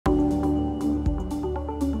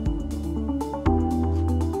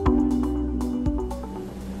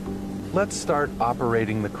Let's start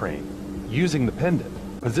operating the crane. Using the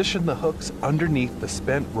pendant, position the hooks underneath the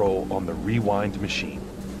spent roll on the rewind machine.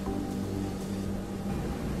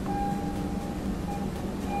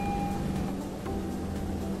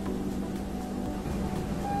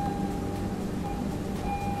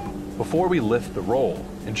 Before we lift the roll,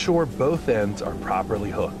 ensure both ends are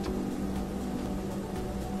properly hooked.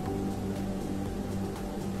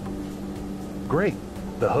 Great!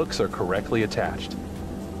 The hooks are correctly attached.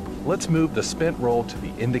 Let's move the spent roll to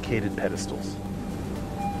the indicated pedestals.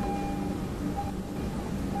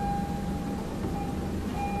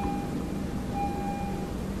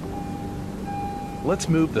 Let's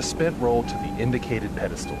move the spent roll to the indicated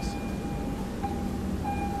pedestals.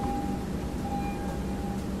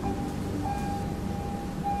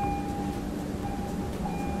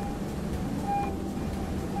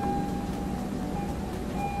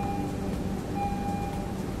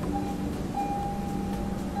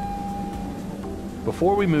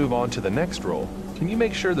 Before we move on to the next roll, can you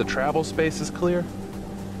make sure the travel space is clear?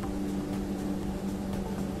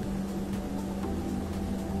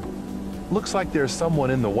 Looks like there's someone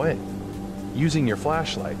in the way. Using your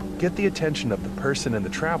flashlight, get the attention of the person in the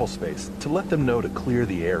travel space to let them know to clear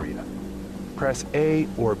the area. Press A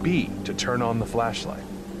or B to turn on the flashlight.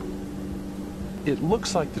 It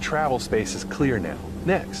looks like the travel space is clear now.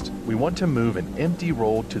 Next, we want to move an empty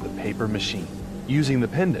roll to the paper machine. Using the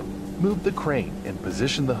pendant, move the crane and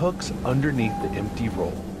position the hooks underneath the empty roll.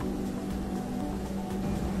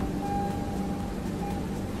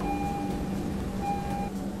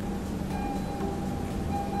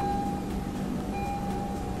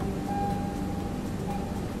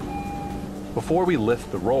 Before we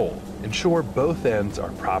lift the roll, ensure both ends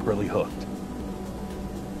are properly hooked.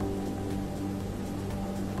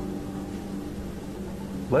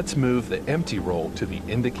 Let's move the empty roll to the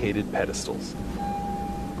indicated pedestals.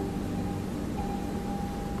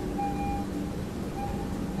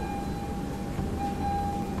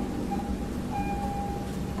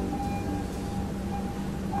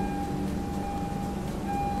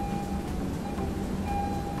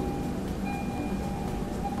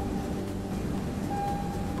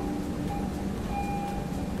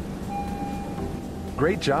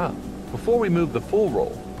 Great job! Before we move the full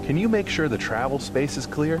roll, can you make sure the travel space is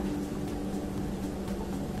clear?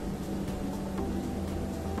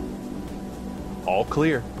 All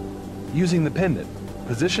clear. Using the pendant,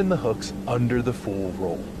 position the hooks under the full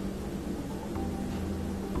roll.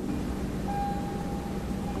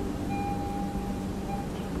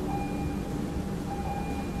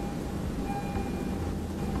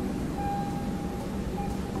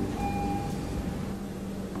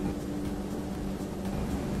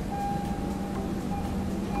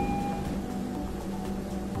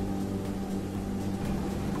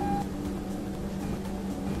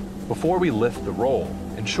 Before we lift the roll,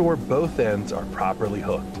 ensure both ends are properly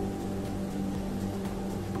hooked.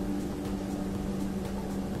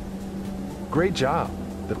 Great job!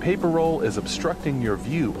 The paper roll is obstructing your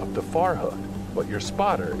view of the far hook, but your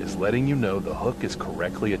spotter is letting you know the hook is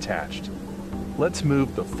correctly attached. Let's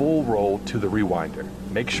move the full roll to the rewinder.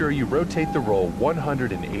 Make sure you rotate the roll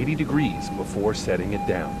 180 degrees before setting it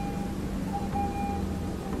down.